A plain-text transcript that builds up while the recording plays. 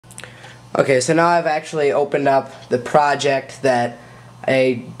Okay, so now I've actually opened up the project that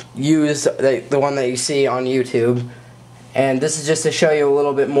I used, the one that you see on YouTube, and this is just to show you a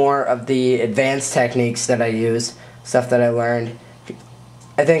little bit more of the advanced techniques that I use, stuff that I learned.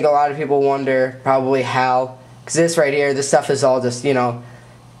 I think a lot of people wonder probably how, because this right here, this stuff is all just, you know,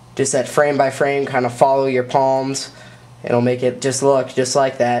 just that frame by frame, kind of follow your palms. It'll make it just look just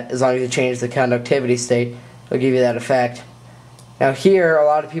like that. As long as you change the conductivity state, it'll give you that effect. Now here, a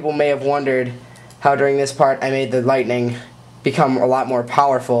lot of people may have wondered how during this part I made the lightning become a lot more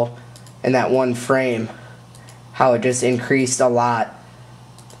powerful in that one frame. How it just increased a lot.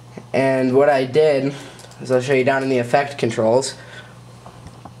 And what I did is, I'll show you down in the effect controls,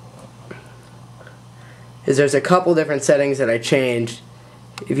 is there's a couple different settings that I changed.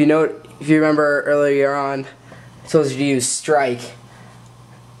 If you remember earlier on, I told you to use strike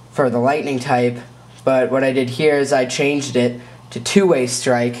for the lightning type, but what I did here is I changed it to two-way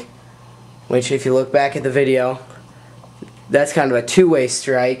strike, which if you look back at the video, that's kind of a two-way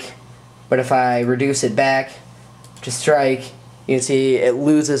strike, but if I reduce it back to strike, you can see it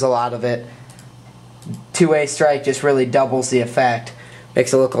loses a lot of it. Two-way strike just really doubles the effect,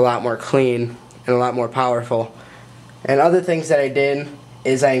 makes it look a lot more clean and a lot more powerful. And other things that I did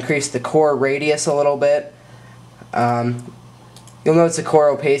is I increased the core radius a little bit. You'll notice the core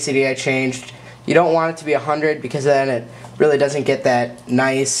opacity I changed. You don't want it to be 100 because then it really doesn't get that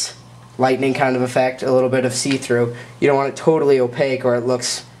nice lightning kind of effect, a little bit of see-through. You don't want it totally opaque or it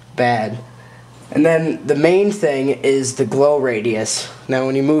looks bad. And then the main thing is the glow radius. Now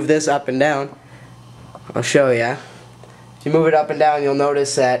when you move this up and down, I'll show you. If you move it up and down, you'll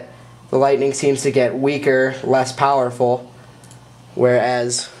notice that the lightning seems to get weaker, less powerful,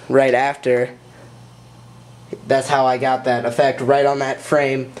 whereas right after, that's how I got that effect right on that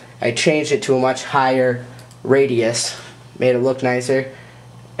frame. I changed it to a much higher radius, made it look nicer.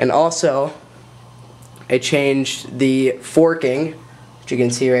 And also, I changed the forking, which you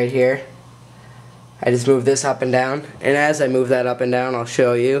can see right here. I just moved this up and down, and as I move that up and down, I'll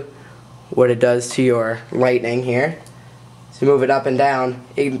show you what it does to your lightning here. So you move it up and down,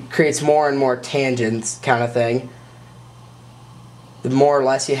 it creates more and more tangents kind of thing. The more or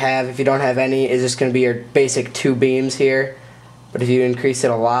less you have, if you don't have any, it's just going to be your basic two beams here. But if you increase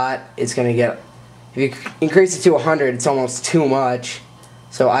it a lot, it's going to get, if you increase it to 100, it's almost too much.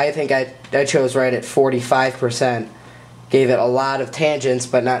 So I think I chose right at 45%. Gave it a lot of tangents,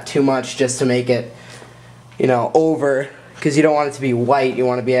 but not too much, just to make it, you know, over, because you don't want it to be white. You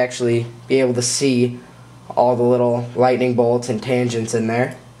want to actually be able to see all the little lightning bolts and tangents in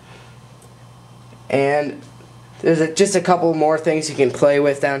there. And there's just a couple more things you can play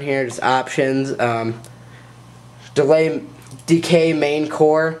with down here, just options. Decay main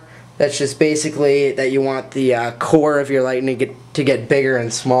core. That's just basically that you want the core of your lightning to get bigger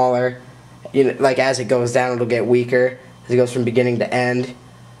and smaller. You know, like as it goes down, it'll get weaker as it goes from beginning to end.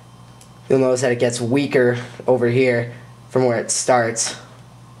 You'll notice that it gets weaker over here from where it starts.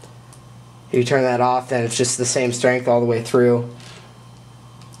 If you turn that off, then it's just the same strength all the way through.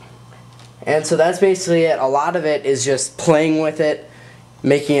 And so that's basically it. A lot of it is just playing with it,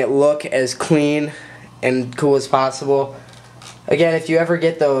 making it look as clean and cool as possible. Again, if you ever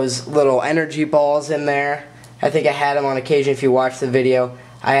get those little energy balls in there, I think I had them on occasion. If you watch the video,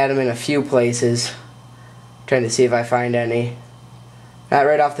 I had them in a few places. Trying to see if I find any. Not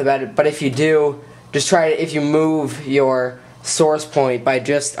right off the bat, but if you do, just try it. If you move your source point by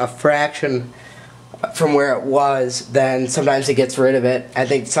just a fraction from where it was, then sometimes it gets rid of it. I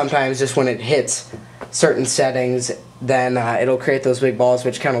think sometimes just when it hits certain settings, then it'll create those big balls,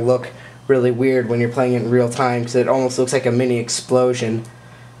 which kind of look really weird when you're playing it in real time, because it almost looks like a mini explosion.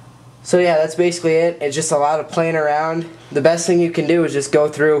 So yeah, that's basically it. It's just a lot of playing around. The best thing you can do is just go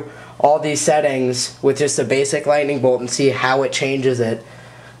through all these settings with just a basic lightning bolt and see how it changes it.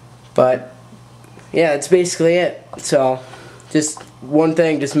 But yeah, that's basically it. So just one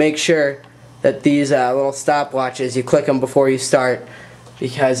thing, just make sure that these little stopwatches, you click them before you start,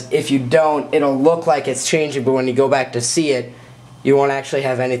 because if you don't, it'll look like it's changing, but when you go back to see it, you won't actually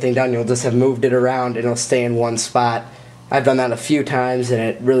have anything done. You'll just have moved it around and it'll stay in one spot. I've done that a few times, and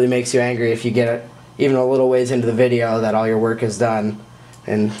it really makes you angry if you get it even a little ways into the video that all your work is done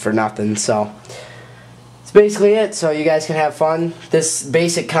and for nothing. So that's basically it. So you guys can have fun. This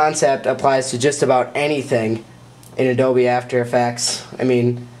basic concept applies to just about anything in Adobe After Effects. I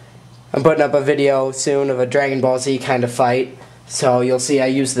mean, I'm putting up a video soon of a Dragon Ball Z kind of fight, so you'll see I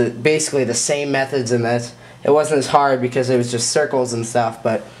use basically the same methods in this. It wasn't as hard because it was just circles and stuff,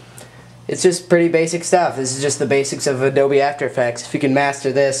 but it's just pretty basic stuff. This is just the basics of Adobe After Effects. If you can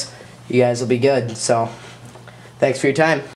master this, you guys will be good. So, thanks for your time.